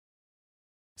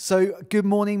So, good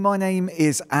morning. My name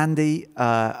is Andy.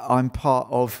 I'm part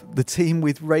of the team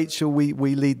with Rachel. We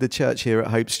lead the church here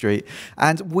at Hope Street.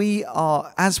 And we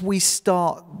are, as we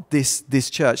start this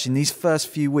church in these first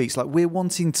few weeks, we're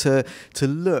wanting to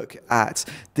look at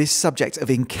this subject of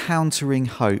encountering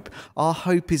hope. Our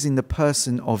hope is in the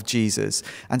person of Jesus.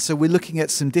 And so we're looking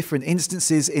at some different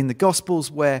instances in the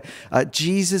Gospels where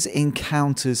Jesus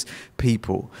encounters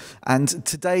people. And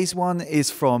today's one is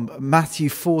from Matthew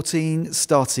 14,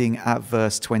 starting at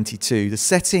verse 22. The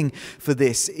setting for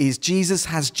this is Jesus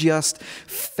has just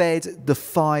fed the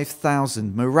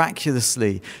 5,000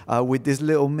 miraculously with this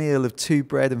little meal of 2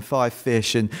 bread and 5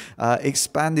 fish and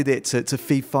expanded it to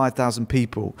feed 5,000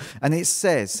 people. And it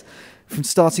says, from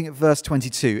starting at verse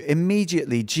 22,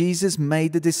 immediately Jesus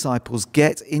made the disciples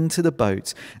get into the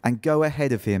boat and go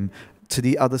ahead of him to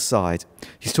the other side.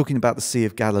 He's talking about the Sea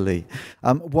of Galilee,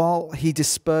 while he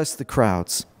dispersed the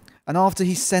crowds. And after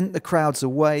he sent the crowds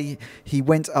away, he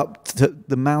went up to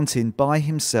the mountain by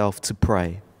himself to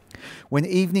pray. When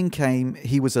evening came,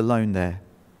 he was alone there.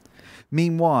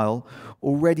 Meanwhile,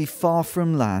 already far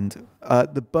from land,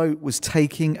 the boat was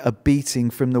taking a beating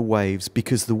from the waves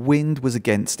because the wind was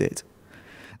against it.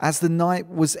 As the night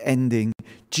was ending,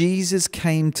 Jesus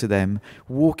came to them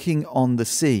walking on the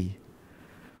sea.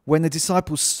 When the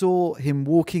disciples saw him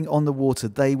walking on the water,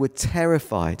 they were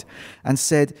terrified and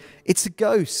said, "It's a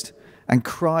ghost," and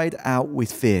cried out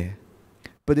with fear.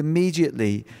 But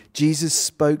immediately Jesus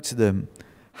spoke to them,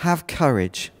 "Have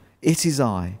courage, it is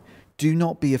I. Do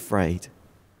not be afraid."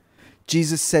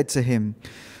 Jesus said to him,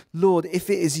 "Lord,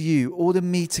 if it is you, order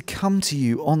me to come to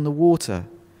you on the water."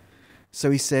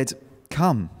 So he said,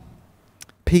 "Come."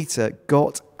 Peter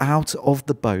got out of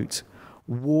the boat,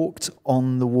 walked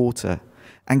on the water,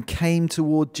 and came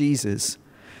toward Jesus.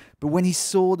 But when he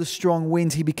saw the strong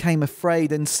wind, he became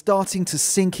afraid, and starting to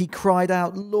sink, he cried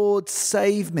out, "Lord,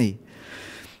 save me."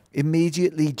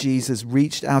 Immediately Jesus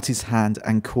reached out his hand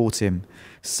and caught him,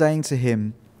 saying to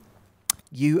him,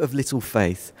 "You of little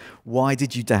faith, why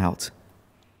did you doubt?"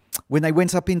 When they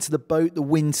went up into the boat, the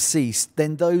wind ceased.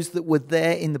 Then those that were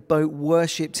there in the boat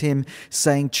worshipped him,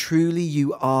 saying, "Truly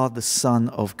you are the Son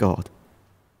of God."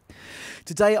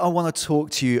 Today I want to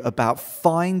talk to you about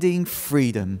finding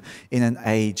freedom in an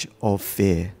age of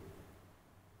fear.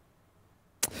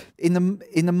 In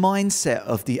the mindset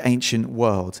of the ancient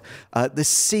world, the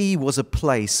sea was a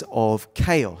place of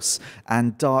chaos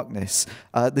and darkness.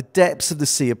 The depths of the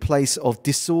sea, a place of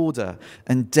disorder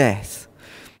and death.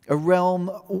 A realm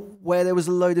where there was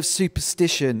a load of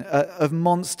superstition, of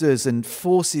monsters and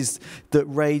forces that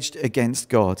raged against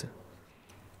God.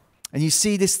 And you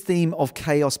see this theme of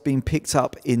chaos being picked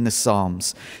up in the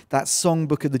Psalms, that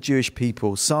songbook of the Jewish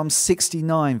people. Psalm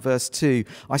 69 verse 2,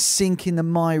 "I sink in the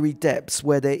miry depths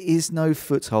where there is no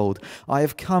foothold. I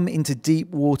have come into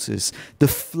deep waters. The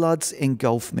floods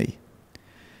engulf me."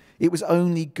 It was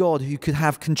only God who could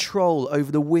have control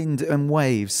over the wind and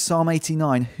waves. Psalm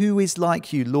 89, "Who is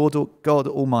like you, Lord God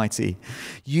Almighty?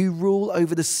 You rule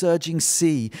over the surging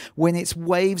sea. When its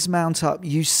waves mount up,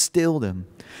 you still them."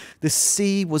 The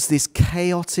sea was this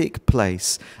chaotic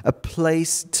place, a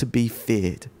place to be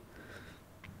feared.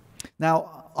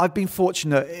 Now, I've been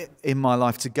fortunate in my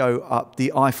life to go up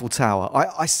the Eiffel Tower.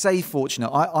 I say fortunate.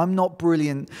 I'm not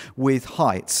brilliant with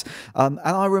heights. And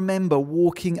I remember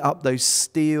walking up those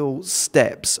steel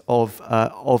steps of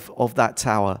that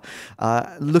tower,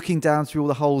 looking down through all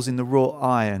the holes in the wrought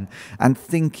iron and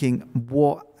thinking,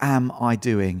 what am I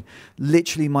doing?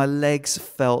 Literally, my legs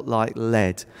felt like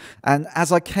lead. And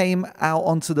as I came out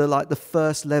onto the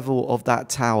first level of that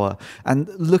tower and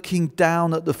looking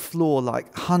down at the floor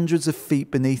like hundreds of feet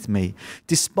beneath me,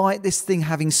 despite this thing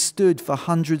having stood for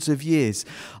hundreds of years,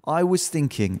 I was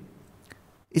thinking,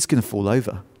 it's going to fall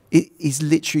over. It is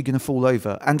literally going to fall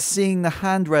over. And seeing the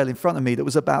handrail in front of me that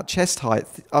was about chest height,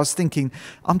 I was thinking,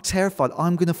 I'm terrified.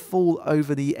 I'm going to fall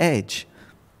over the edge.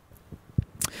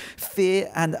 Fear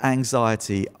and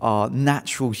anxiety are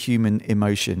natural human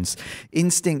emotions,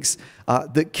 instincts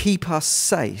that keep us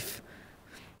safe.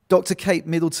 Dr. Kate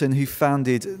Middleton, who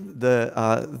founded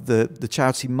the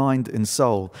charity Mind and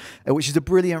Soul, which is a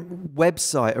brilliant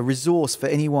website, a resource for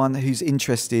anyone who's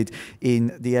interested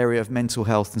in the area of mental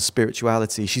health and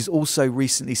spirituality. She's also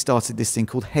recently started this thing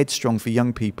called Headstrong for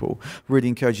young people. Really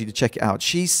encourage you to check it out.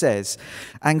 She says,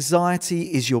 anxiety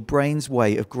is your brain's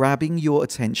way of grabbing your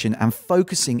attention and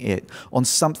focusing it on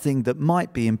something that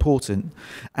might be important.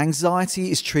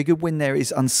 Anxiety is triggered when there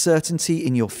is uncertainty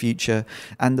in your future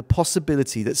and the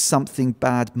possibility that something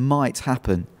bad might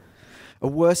happen. A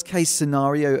worst case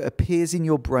scenario appears in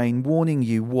your brain warning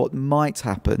you what might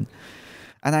happen.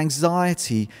 And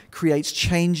anxiety creates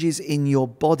changes in your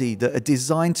body that are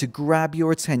designed to grab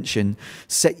your attention,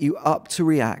 set you up to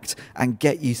react, and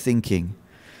get you thinking.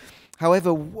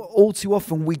 However, all too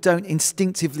often we don't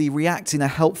instinctively react in a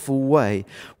helpful way.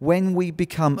 When we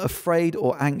become afraid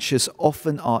or anxious,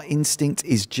 often our instinct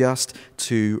is just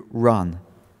to run.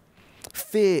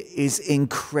 Fear is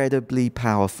incredibly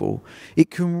powerful.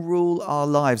 It can rule our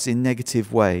lives in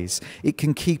negative ways. It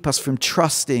can keep us from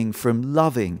trusting, from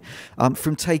loving,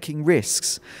 from taking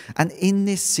risks. And in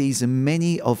this season,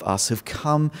 many of us have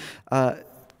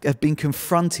been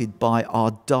confronted by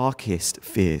our darkest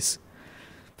fears.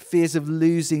 Fears of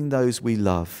losing those we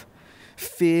love.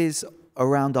 Fears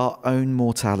around our own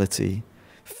mortality.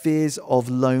 Fears of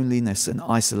loneliness and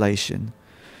isolation.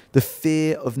 The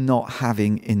fear of not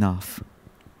having enough.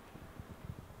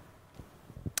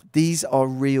 These are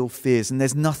real fears, and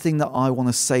there's nothing that I want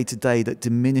to say today that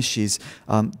diminishes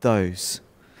those.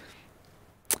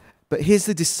 But here's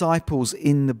the disciples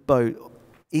in the boat,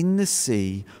 in the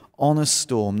sea, on a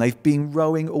storm. They've been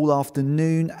rowing all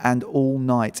afternoon and all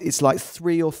night. It's like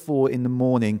 3 or 4 in the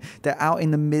morning. They're out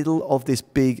in the middle of this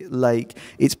big lake.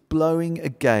 It's blowing a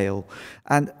gale,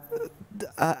 and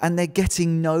they're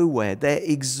getting nowhere. They're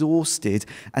exhausted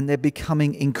and they're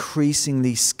becoming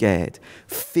increasingly scared.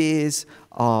 Fears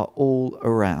are all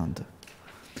around.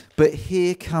 But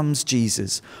here comes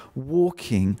Jesus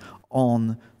walking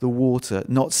on the water,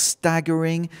 not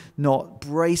staggering, not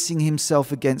bracing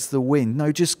himself against the wind.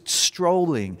 No, just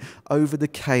strolling over the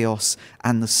chaos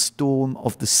and the storm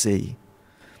of the sea.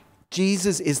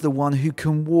 Jesus is the one who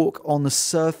can walk on the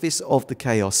surface of the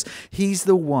chaos. He's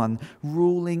the one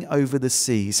ruling over the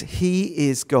seas. He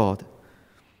is God.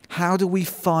 How do we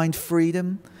find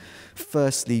freedom?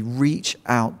 Firstly, reach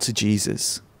out to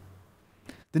Jesus.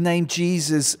 The name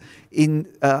Jesus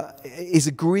is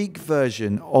a Greek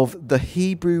version of the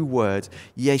Hebrew word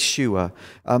Yeshua,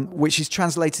 which is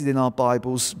translated in our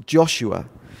Bibles Joshua.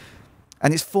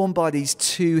 And it's formed by these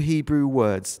 2 Hebrew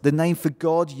words, the name for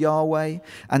God, Yahweh,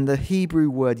 and the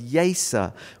Hebrew word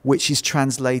Yesa, which is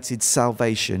translated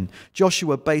salvation.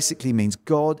 Joshua basically means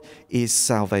God is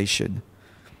salvation.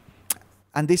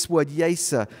 And this word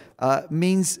Yesa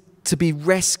means to be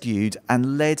rescued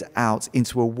and led out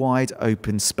into a wide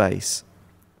open space.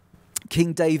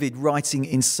 King David, writing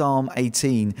in Psalm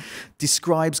 18,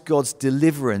 describes God's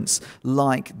deliverance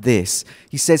like this.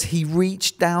 He says, "He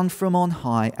reached down from on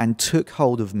high and took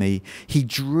hold of me. He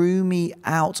drew me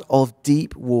out of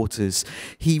deep waters.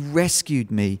 He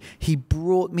rescued me. He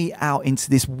brought me out into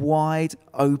this wide,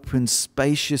 open,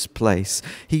 spacious place.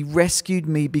 He rescued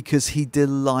me because he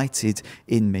delighted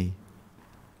in me."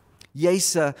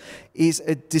 Yesa is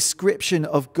a description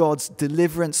of God's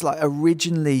deliverance, like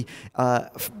originally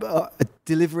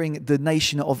delivering the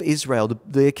nation of Israel.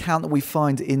 The account that we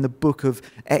find in the book of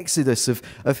Exodus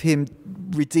of him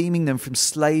redeeming them from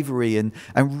slavery and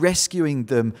rescuing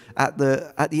them at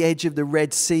the edge of the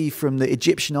Red Sea from the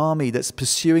Egyptian army that's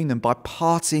pursuing them by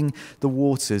parting the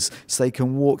waters so they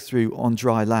can walk through on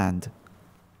dry land.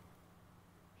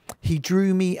 He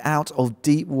drew me out of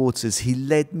deep waters. He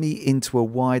led me into a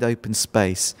wide open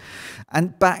space.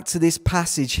 And back to this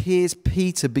passage, here's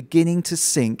Peter beginning to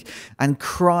sink and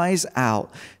cries out,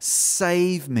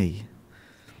 "Save me."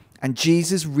 And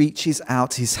Jesus reaches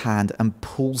out his hand and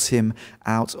pulls him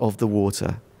out of the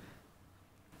water.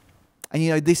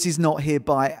 And this is not here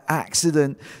by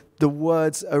accident. The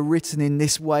words are written in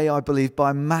this way, I believe,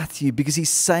 by Matthew, because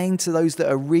he's saying to those that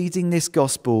are reading this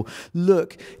gospel,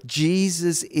 look,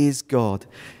 Jesus is God.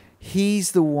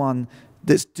 He's the one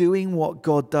that's doing what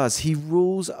God does. He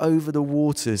rules over the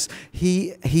waters.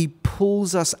 He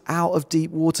pulls us out of deep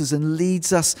waters and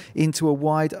leads us into a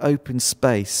wide open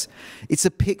space. It's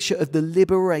a picture of the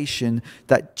liberation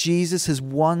that Jesus has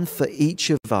won for each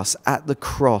of us at the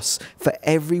cross, for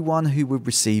everyone who would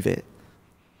receive it.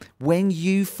 When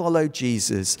you follow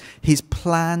Jesus, his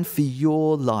plan for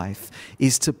your life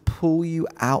is to pull you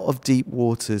out of deep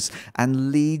waters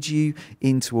and lead you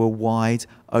into a wide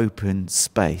open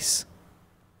space.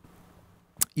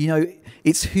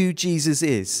 It's who Jesus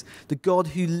is. The God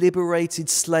who liberated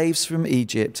slaves from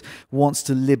Egypt wants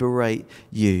to liberate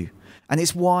you. And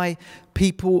it's why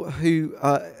people who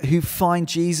find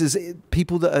Jesus,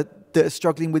 people that are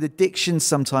struggling with addiction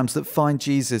sometimes, that find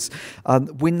Jesus,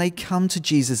 when they come to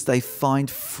Jesus, they find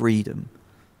freedom.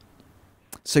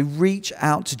 So reach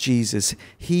out to Jesus.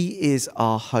 He is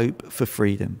our hope for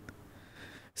freedom.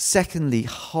 Secondly,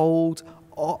 hold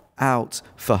out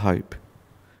for hope.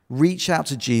 Reach out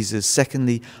to Jesus.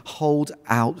 Secondly, hold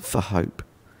out for hope.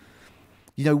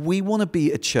 We want to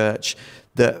be a church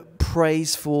that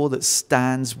prays for, that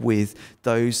stands with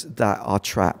those that are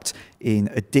trapped in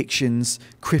addictions,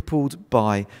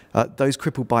 those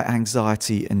crippled by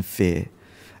anxiety and fear,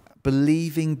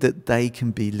 believing that they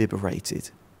can be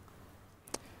liberated.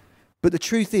 But the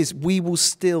truth is, we will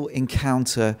still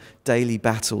encounter daily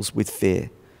battles with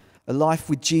fear. A life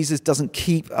with Jesus doesn't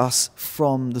keep us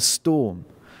from the storm.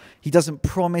 He doesn't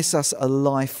promise us a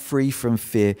life free from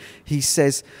fear. He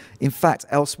says, in fact,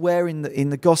 elsewhere in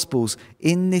the Gospels,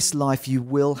 in this life you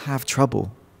will have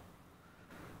trouble.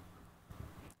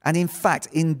 And in fact,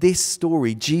 in this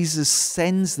story, Jesus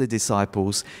sends the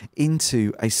disciples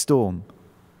into a storm.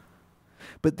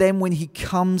 But then when he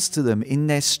comes to them in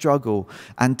their struggle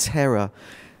and terror,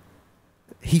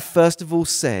 he first of all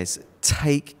says,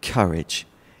 "Take courage.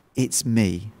 It's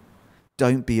me.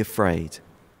 Don't be afraid."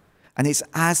 And it's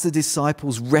as the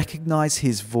disciples recognize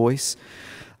his voice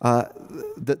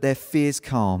that their fears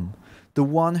calm. The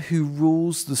one who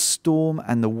rules the storm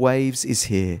and the waves is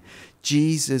here.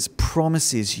 Jesus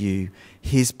promises you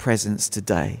his presence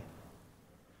today.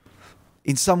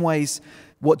 In some ways,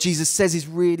 what Jesus says is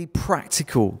really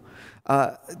practical.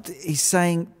 He's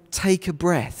saying, take a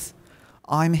breath.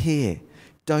 I'm here.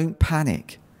 Don't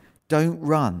panic. Don't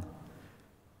run.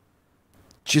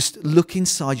 Just look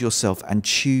inside yourself and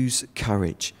choose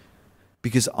courage,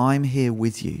 because I'm here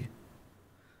with you.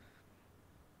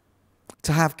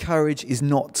 To have courage is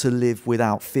not to live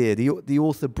without fear. The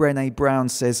author Brené Brown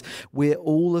says, we're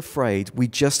all afraid. We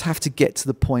just have to get to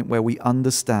the point where we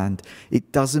understand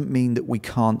it doesn't mean that we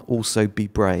can't also be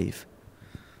brave.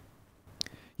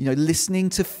 You know, listening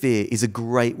to fear is a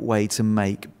great way to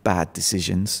make bad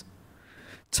decisions.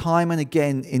 Time and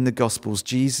again in the Gospels,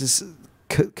 Jesus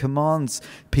commands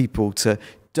people to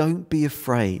don't be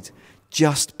afraid,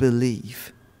 just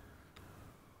believe.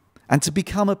 And to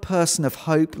become a person of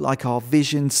hope, like our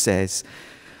vision says,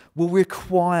 will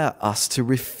require us to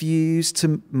refuse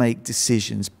to make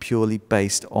decisions purely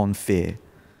based on fear.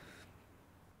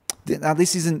 Now,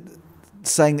 this isn't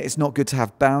saying that it's not good to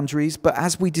have boundaries, but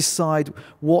as we decide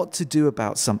what to do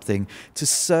about something, to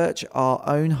search our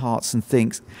own hearts and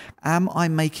think, am I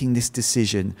making this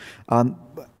decision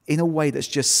in a way that's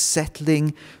just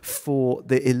settling for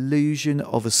the illusion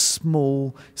of a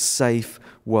small, safe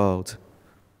world?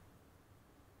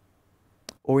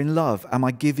 Or in love, am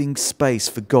I giving space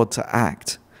for God to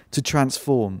act, to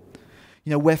transform? You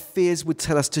know, where fears would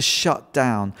tell us to shut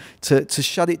down, to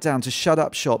shut it down, to shut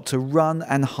up shop, to run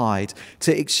and hide,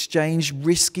 to exchange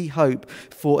risky hope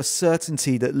for a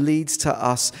certainty that leads to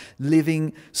us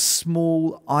living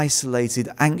small, isolated,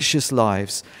 anxious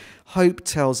lives. Hope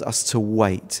tells us to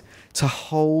wait, to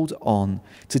hold on,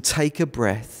 to take a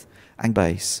breath and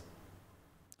base.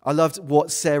 I loved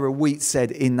what Sarah Wheat said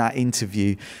in that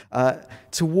interview.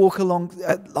 To walk along,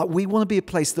 we want to be a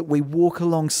place that we walk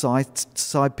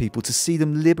alongside people to see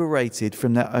them liberated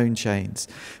from their own chains.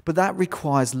 But that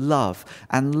requires love,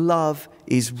 and love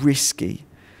is risky.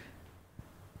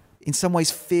 In some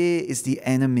ways, fear is the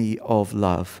enemy of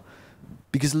love,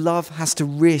 because love has to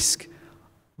risk.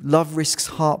 Love risks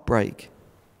heartbreak.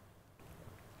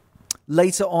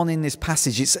 Later on in this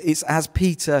passage, it's as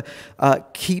Peter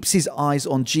keeps his eyes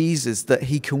on Jesus that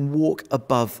he can walk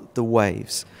above the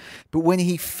waves. But when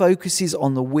he focuses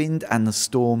on the wind and the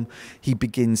storm, he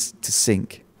begins to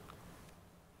sink.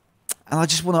 And I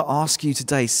just want to ask you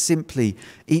today, simply,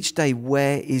 each day,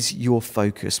 where is your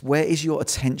focus? Where is your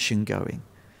attention going?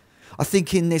 I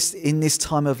think in this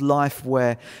time of life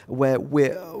where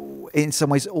we're, in some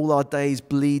ways, all our days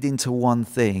bleed into one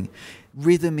thing,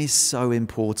 rhythm is so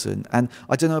important. And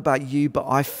I don't know about you, but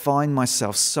I find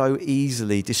myself so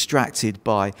easily distracted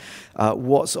by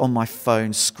what's on my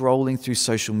phone, scrolling through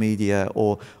social media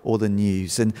or the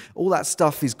news. And all that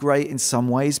stuff is great in some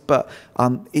ways, but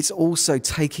it's also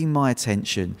taking my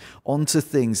attention onto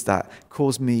things that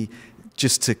cause me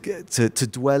just to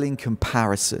dwell in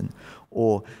comparison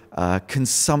or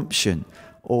consumption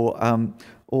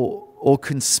or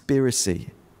conspiracy.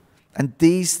 And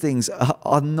these things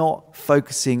are not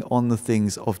focusing on the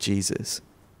things of Jesus.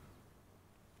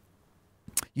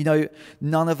 You know,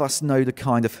 none of us know the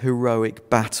kind of heroic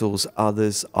battles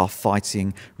others are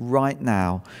fighting right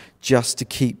now just to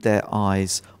keep their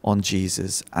eyes on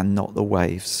Jesus and not the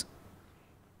waves.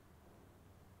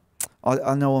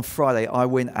 I know on Friday I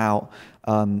went out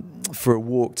for a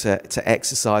walk to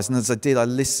exercise, and as I did,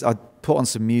 I put on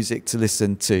some music to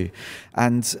listen to,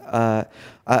 and I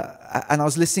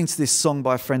was listening to this song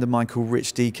by a friend of mine called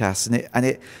Rich Decas,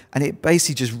 and it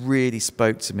basically just really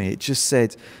spoke to me. It just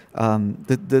said,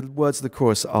 the words of the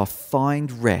chorus are,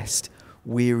 "Find rest,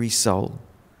 weary soul.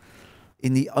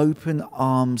 In the open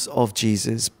arms of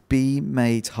Jesus, be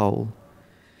made whole.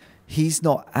 He's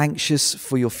not anxious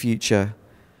for your future.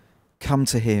 Come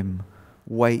to him.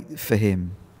 Wait for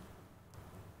him.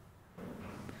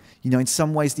 You know, in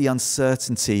some ways, the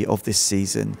uncertainty of this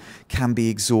season can be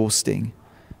exhausting.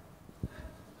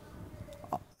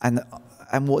 And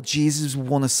what Jesus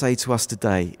want to say to us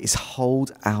today is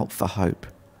hold out for hope.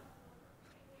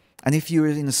 And if you're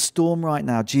in a storm right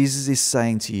now, Jesus is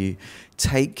saying to you,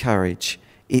 take courage.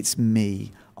 It's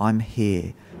me. I'm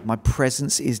here. My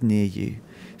presence is near you.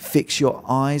 Fix your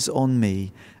eyes on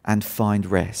me and find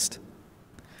rest.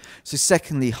 So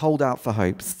secondly, hold out for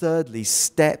hope. Thirdly,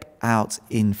 step out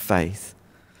in faith.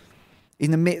 In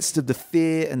the midst of the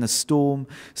fear and the storm,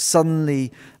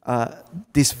 suddenly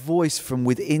this voice from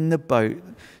within the boat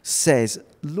says,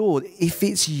 Lord, if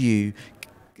it's you,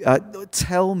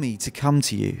 tell me to come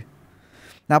to you.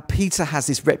 Now, Peter has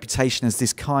this reputation as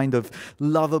this kind of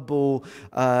lovable,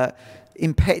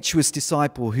 impetuous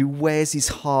disciple who wears his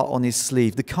heart on his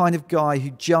sleeve, the kind of guy who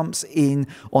jumps in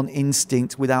on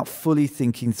instinct without fully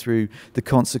thinking through the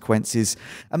consequences.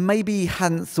 And maybe he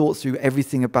hadn't thought through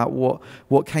everything about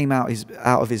what came out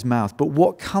of his mouth. But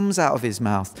what comes out of his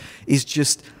mouth is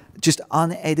just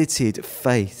unedited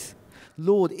faith.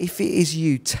 Lord, if it is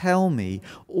you, tell me,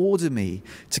 order me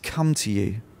to come to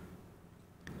you.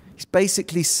 He's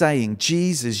basically saying,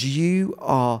 Jesus, you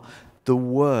are the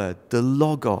Word, the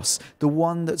Logos, the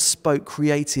one that spoke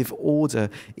creative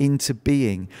order into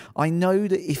being. I know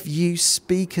that if you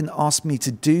speak and ask me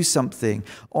to do something,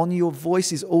 on your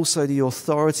voice is also the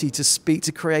authority to speak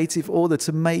to creative order,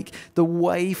 to make the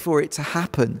way for it to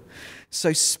happen.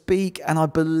 So speak, and I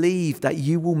believe that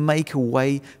you will make a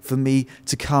way for me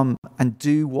to come and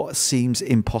do what seems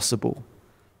impossible.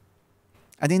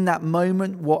 And in that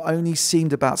moment, what only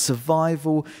seemed about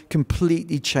survival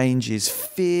completely changes.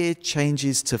 Fear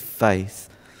changes to faith.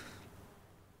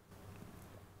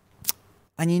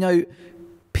 And you know,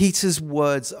 Peter's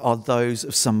words are those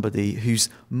of somebody whose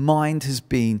mind has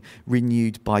been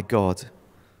renewed by God.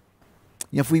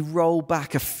 You know, if we roll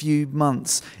back a few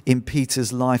months in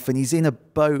Peter's life, and he's in a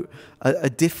boat, a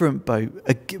different boat,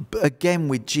 again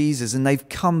with Jesus, and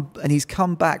he's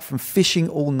come back from fishing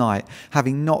all night,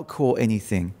 having not caught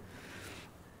anything.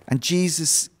 And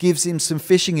Jesus gives him some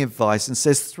fishing advice and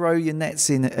says, throw your nets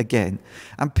in again.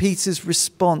 And Peter's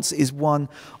response is one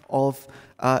of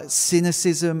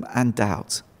cynicism and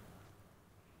doubt.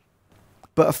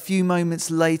 But a few moments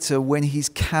later, when he's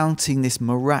counting this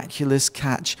miraculous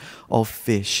catch of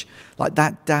fish, like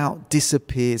that doubt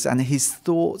disappears, and his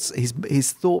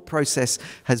thought process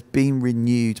has been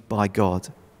renewed by God.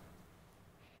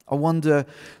 I wonder,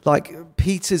 like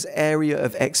Peter's area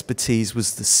of expertise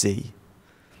was the sea.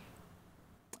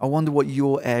 I wonder what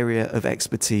your area of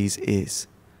expertise is.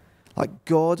 Like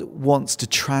God wants to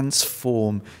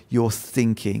transform your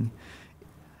thinking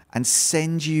and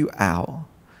send you out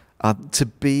to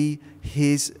be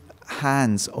his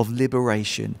hands of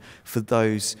liberation for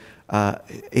those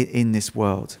in this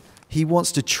world. He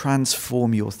wants to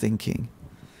transform your thinking.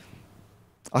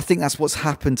 I think that's what's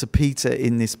happened to Peter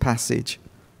in this passage.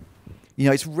 You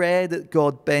know, it's rare that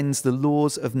God bends the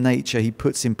laws of nature he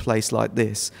puts in place like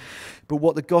this. But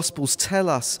what the Gospels tell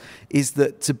us is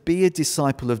that to be a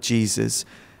disciple of Jesus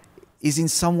is in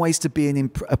some ways to be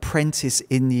an apprentice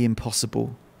in the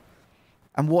impossible.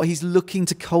 And what he's looking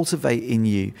to cultivate in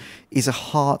you is a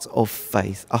heart of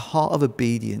faith, a heart of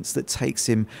obedience that takes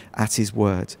him at his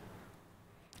word.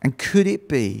 And could it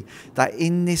be that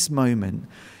in this moment,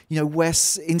 you know, where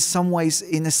in some ways,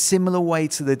 in a similar way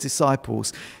to the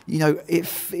disciples, you know,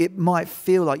 it might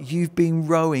feel like you've been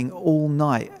rowing all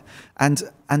night and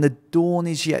the dawn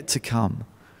is yet to come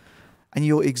and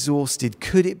you're exhausted.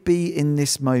 Could it be in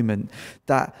this moment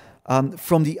that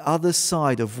from the other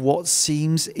side of what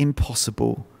seems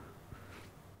impossible,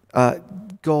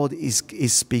 God is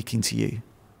speaking to you?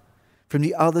 From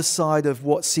the other side of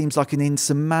what seems like an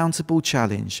insurmountable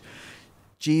challenge,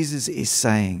 Jesus is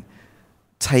saying,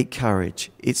 take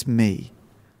courage, it's me,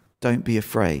 don't be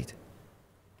afraid.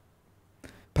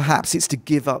 Perhaps it's to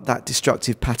give up that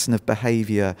destructive pattern of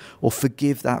behavior or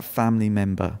forgive that family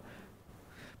member.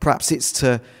 Perhaps it's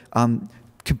to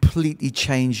completely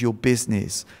change your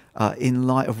business in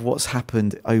light of what's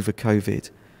happened over COVID.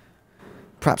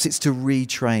 Perhaps it's to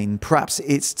retrain. Perhaps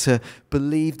it's to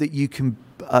believe that you can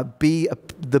be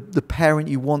the parent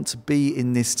you want to be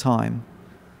in this time.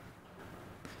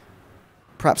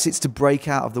 Perhaps it's to break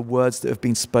out of the words that have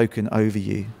been spoken over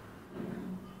you.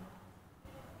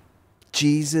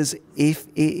 Jesus, if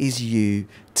it is you,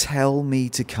 tell me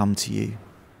to come to you.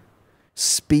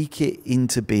 Speak it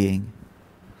into being.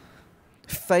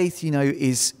 Faith, you know,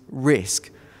 is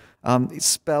risk. It's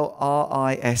spelled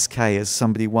R-I-S-K, as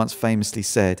somebody once famously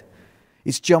said.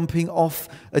 It's jumping off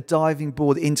a diving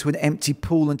board into an empty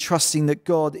pool and trusting that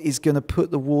God is going to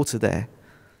put the water there.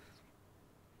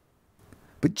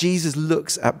 But Jesus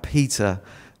looks at Peter,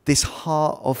 this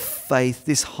heart of faith,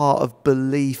 this heart of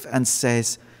belief, and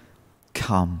says,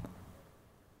 "Come."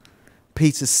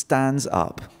 Peter stands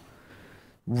up,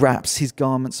 wraps his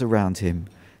garments around him,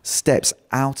 steps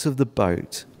out of the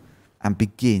boat, and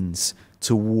begins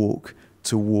to walk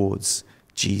towards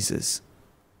Jesus.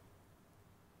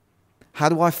 How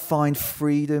do I find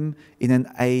freedom in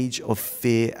an age of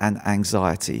fear and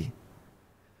anxiety?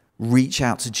 Reach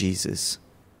out to Jesus.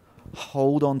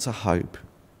 Hold on to hope.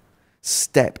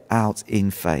 Step out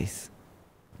in faith.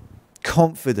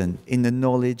 Confident in the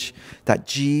knowledge that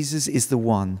Jesus is the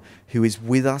one who is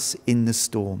with us in the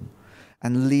storm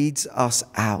and leads us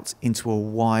out into a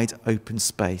wide open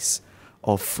space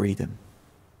of freedom.